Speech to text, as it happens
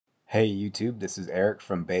Hey YouTube, this is Eric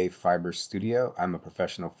from Bay Fiber Studio. I'm a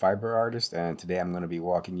professional fiber artist, and today I'm going to be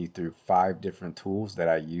walking you through 5 different tools that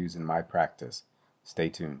I use in my practice. Stay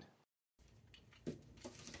tuned.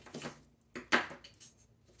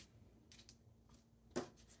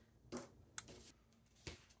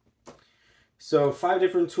 So 5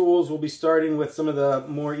 different tools. We'll be starting with some of the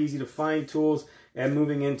more easy to find tools and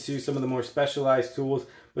moving into some of the more specialized tools.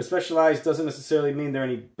 But specialized doesn't necessarily mean they're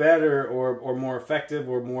any better or more effective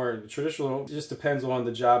or more traditional. It just depends on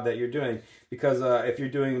the job that you're doing. Because if you're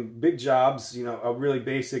doing big jobs, you know, a really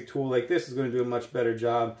basic tool like this is going to do a much better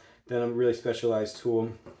job than a really specialized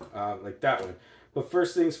tool like that one. But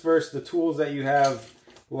first things first, the tools that you have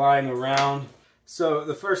lying around. So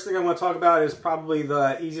the first thing I want to talk about is probably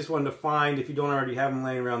the easiest one to find if you don't already have them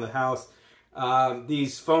laying around the house.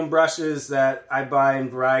 These foam brushes that I buy in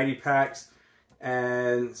variety packs,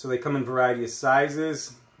 and so they come in variety of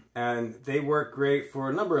sizes, and they work great for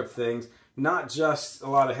a number of things, not just a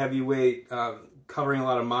lot of heavy weight, covering a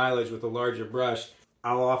lot of mileage with a larger brush.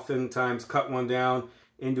 I'll oftentimes cut one down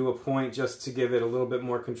into a point just to give it a little bit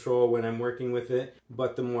more control when I'm working with it,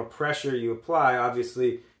 but the more pressure you apply,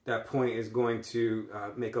 obviously that point is going to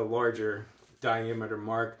make a larger diameter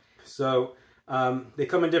mark. So they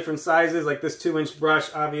come in different sizes, like this 2-inch brush.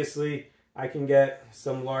 Obviously I can get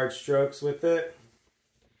some large strokes with it,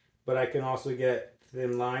 but I can also get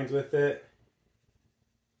thin lines with it.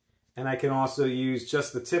 And I can also use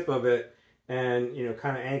just the tip of it and, you know,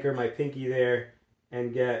 kind of anchor my pinky there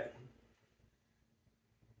and get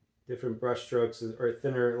different brush strokes or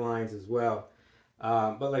thinner lines as well.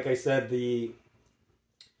 But like I said,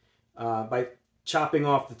 by chopping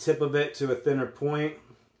off the tip of it to a thinner point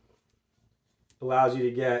allows you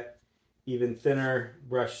to get even thinner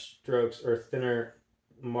brush strokes or thinner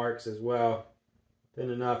marks as well, thin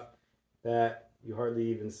enough that you hardly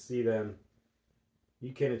even see them.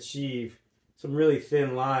 You can achieve some really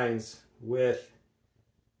thin lines with,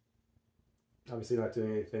 obviously not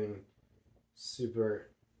doing anything super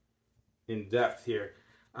in depth here,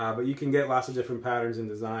 but you can get lots of different patterns and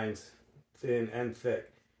designs, thin and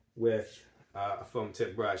thick, with a foam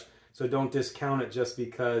tip brush. So don't discount it just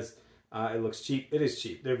because it looks cheap. It is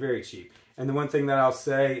cheap. They're very cheap. And the one thing that I'll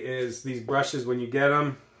say is these brushes, when you get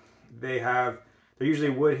them, they're usually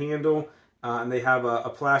wood handle, and they have a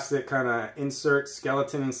plastic kind of insert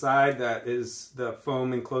skeleton inside that is the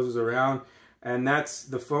foam encloses around. And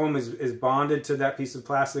the foam is bonded to that piece of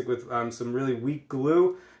plastic with some really weak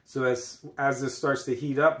glue. So as this starts to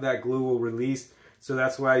heat up, that glue will release. So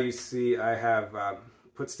that's why you see I have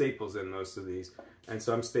put staples in most of these, and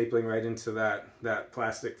so I'm stapling right into that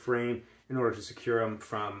plastic frame in order to secure them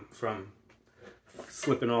from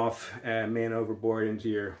slipping off and man overboard into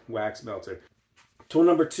your wax melter. Tool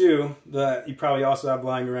number 2 that you probably also have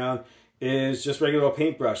lying around is just regular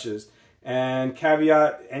paint brushes. And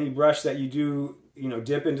caveat: any brush that you do, you know,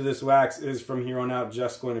 dip into this wax is from here on out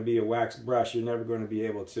just going to be a wax brush. You're never going to be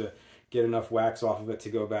able to get enough wax off of it to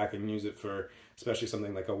go back and use it for, especially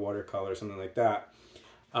something like a watercolor or something like that.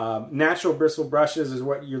 Natural bristle brushes is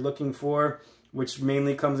what you're looking for, which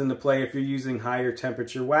mainly comes into play if you're using higher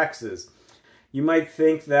temperature waxes. You might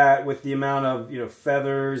think that with the amount of, you know,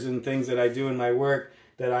 feathers and things that I do in my work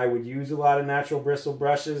that I would use a lot of natural bristle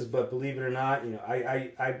brushes, but believe it or not, you know,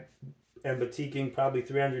 I am batiking probably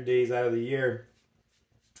 300 days out of the year,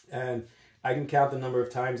 and I can count the number of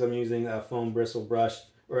times I'm using a foam bristle brush,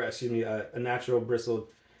 or excuse me, a natural bristled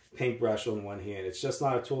paintbrush on one hand. It's just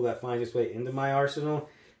not a tool that finds its way into my arsenal.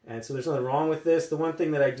 And so there's nothing wrong with this. The one thing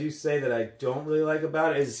that I do say that I don't really like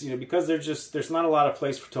about it is, you know, because there's not a lot of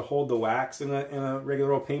place to hold the wax in a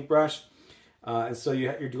regular old paintbrush. And so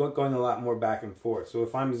you're going a lot more back and forth. So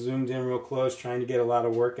if I'm zoomed in real close, trying to get a lot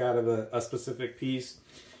of work out of a specific piece,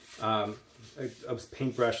 a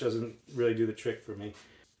paintbrush doesn't really do the trick for me.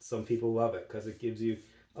 Some people love it because it gives you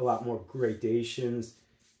a lot more gradations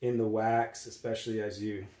in the wax, especially as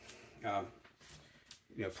you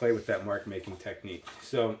play with that mark making technique.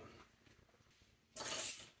 So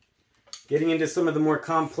getting into some of the more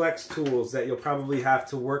complex tools that you'll probably have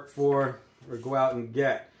to work for or go out and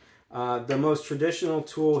get. The most traditional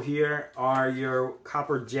tool here are your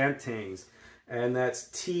copper jantangs, and that's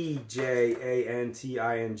T-J-A-N-T-I-N-G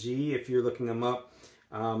if you're looking them up,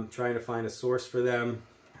 trying to find a source for them.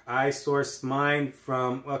 I sourced mine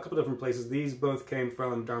from a couple different places. These both came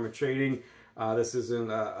from Dharma Trading. This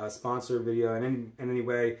isn't a sponsor video in any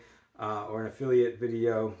way or an affiliate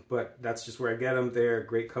video, but that's just where I get them. They're a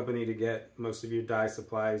great company to get most of your dye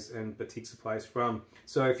supplies and batik supplies from.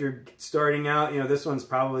 So if you're starting out, you know, this one's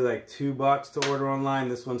probably like $2 to order online.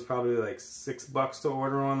 This one's probably like $6 to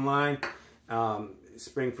order online.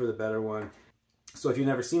 Spring for the better one. So if you've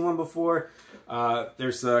never seen one before,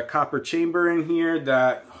 there's a copper chamber in here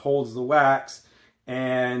that holds the wax,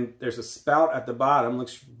 and there's a spout at the bottom.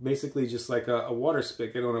 Looks basically just like a water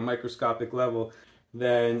spigot on a microscopic level.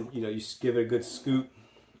 Then, you know, you just give it a good scoop,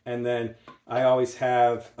 and then I always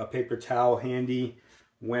have a paper towel handy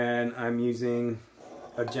when I'm using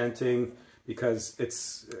a genting, because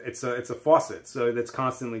it's a faucet, so that's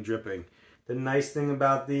constantly dripping. The nice thing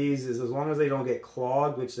about these is, as long as they don't get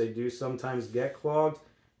clogged, which they do sometimes get clogged,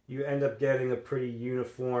 you end up getting a pretty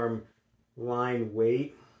uniform line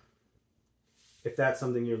weight, if that's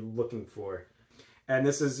something you're looking for. And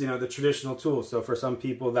this is, you know, the traditional tool. So for some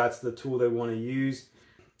people, that's the tool they want to use.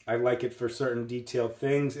 I like it for certain detailed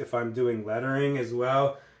things. If I'm doing lettering as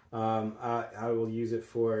well, I will use it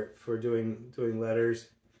for doing letters.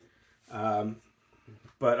 But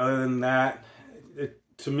other than that,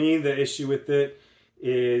 to me, the issue with it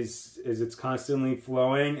is it's constantly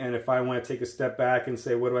flowing. And if I want to take a step back and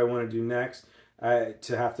say, what do I want to do next?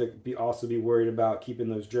 To have to also be worried about keeping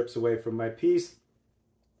those drips away from my piece,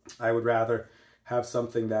 I would rather have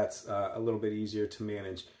something that's a little bit easier to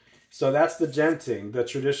manage. So that's the genting, the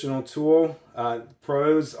traditional tool.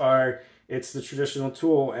 Pros are, it's the traditional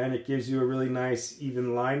tool, and it gives you a really nice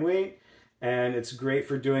even line weight, and it's great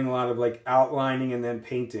for doing a lot of like outlining and then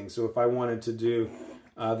painting. So if I wanted to do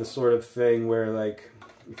the sort of thing where, like,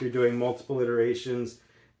 if you're doing multiple iterations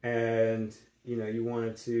and, you know, you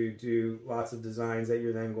wanted to do lots of designs that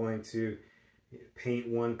you're then going to paint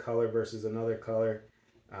one color versus another color,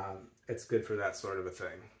 it's good for that sort of a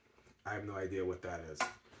thing. I have no idea what that is.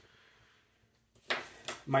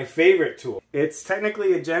 My favorite tool. It's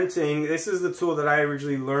technically a genting. This is the tool that I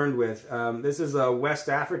originally learned with. This is a West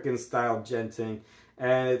African style genting,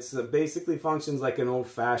 and it's basically functions like an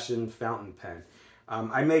old-fashioned fountain pen.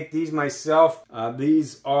 I make these myself.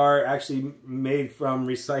 These are actually made from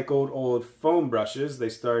recycled old foam brushes they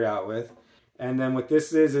start out with. And then what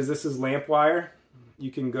this is this is lamp wire.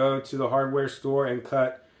 You can go to the hardware store and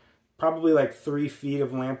cut probably like 3 feet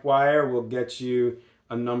of lamp wire. Will get you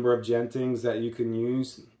a number of gentings that you can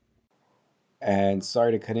use. And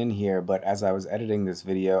sorry to cut in here, but as I was editing this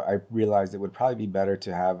video, I realized it would probably be better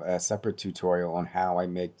to have a separate tutorial on how I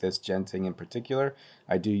make this genting in particular.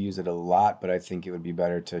 I do use it a lot, but I think it would be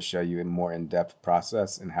better to show you a more in-depth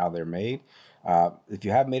process and how they're made. If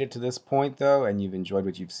you have made it to this point though, and you've enjoyed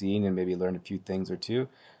what you've seen and maybe learned a few things or two,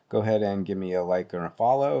 go ahead and give me a like or a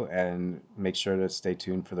follow, and make sure to stay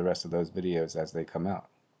tuned for the rest of those videos as they come out.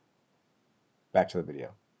 Back to the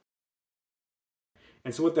video.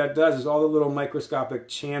 And so what that does is all the little microscopic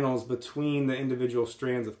channels between the individual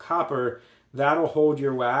strands of copper, that'll hold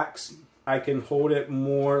your wax. I can hold it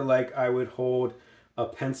more like I would hold a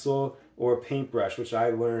pencil or a paintbrush, which I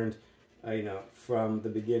learned, you know, from the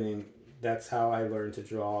beginning. That's how I learned to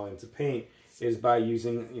draw and to paint, is by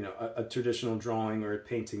using, you know, a traditional drawing or a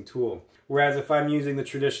painting tool. Whereas if I'm using the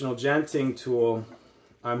traditional genting tool,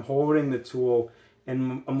 I'm holding the tool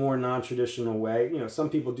in a more non-traditional way. You know, some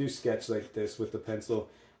people do sketch like this with the pencil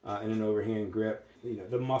and an overhand grip. You know,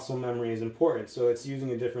 the muscle memory is important, so it's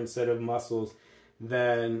using a different set of muscles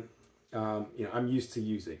than you know, I'm used to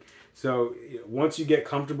using. So once you get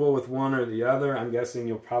comfortable with one or the other, I'm guessing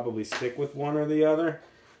you'll probably stick with one or the other.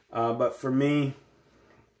 But for me,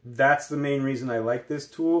 that's the main reason I like this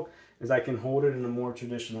tool, is I can hold it in a more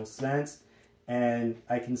traditional sense, and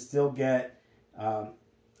I can still get a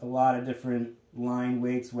lot of different line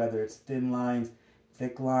weights, whether it's thin lines,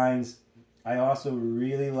 thick lines. I also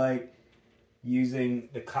really like using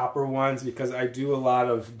the copper ones because I do a lot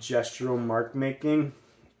of gestural mark making,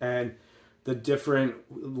 and the different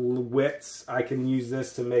widths, I can use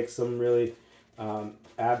this to make some really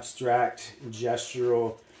abstract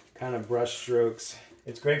gestural kind of brush strokes.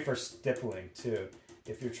 It's great for stippling too,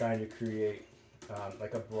 if you're trying to create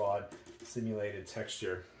like a broad simulated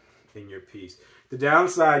texture in your piece. The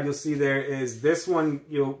downside you'll see there is this one,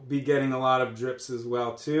 you'll be getting a lot of drips as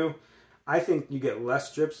well too. I think you get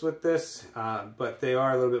less drips with this, but they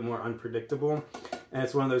are a little bit more unpredictable. And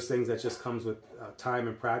it's one of those things that just comes with time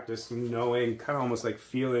and practice, knowing, kind of almost like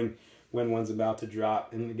feeling when one's about to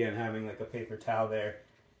drop. And again, having like a paper towel there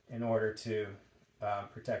in order to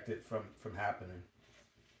protect it from happening.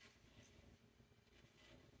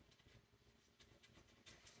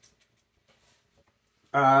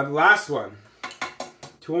 Last one.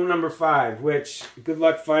 Tool number 5, which, good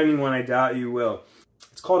luck finding one, I doubt you will.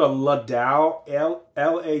 It's called a Ladao,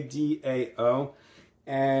 L-A-D-A-O,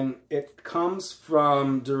 and it comes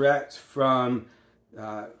direct from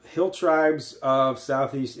hill tribes of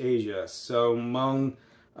Southeast Asia. So Hmong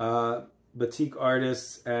batik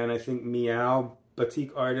artists, and I think Miao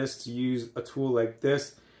batik artists use a tool like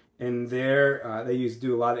this in there. They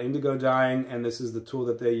do a lot of indigo dyeing, and this is the tool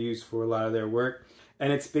that they use for a lot of their work.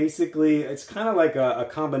 And it's basically, it's kind of like a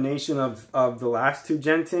combination of the last two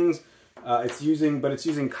gentings. It's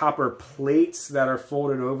using copper plates that are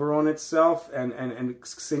folded over on itself and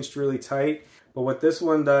cinched really tight. But what this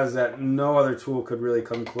one does that no other tool could really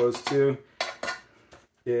come close to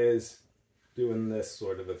is doing this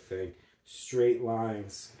sort of a thing. Straight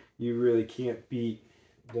lines. You really can't beat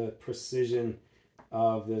the precision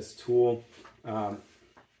of this tool. But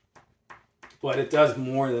it does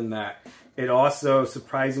more than that. It also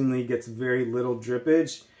surprisingly gets very little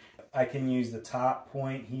drippage. I can use the top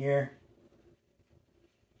point here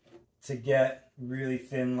to get really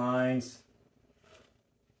thin lines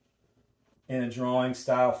in a drawing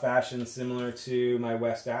style fashion similar to my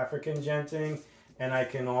West African genting. And I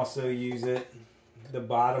can also use the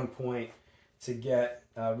bottom point, to get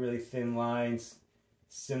really thin lines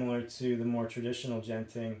similar to the more traditional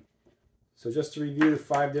genting. So just to review the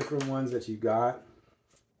 5 different ones that you got.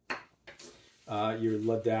 Your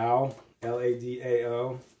Ladao,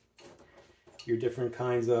 L-A-D-A-O. Your different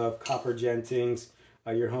kinds of copper gentings.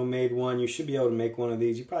 Your homemade one, you should be able to make one of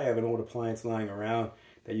these. You probably have an old appliance lying around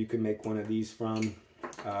that you can make one of these from.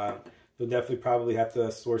 You'll definitely probably have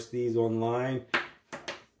to source these online.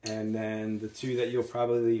 And then the 2 that you'll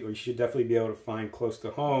probably, or you should definitely be able to find close to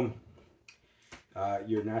home,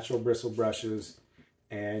 your natural bristle brushes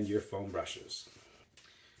and your foam brushes.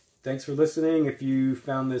 Thanks for listening. If you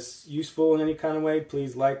found this useful in any kind of way,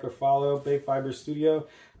 please like or follow Bay Fiber Studio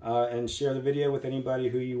and share the video with anybody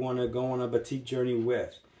who you want to go on a batik journey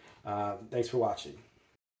with. Thanks for watching.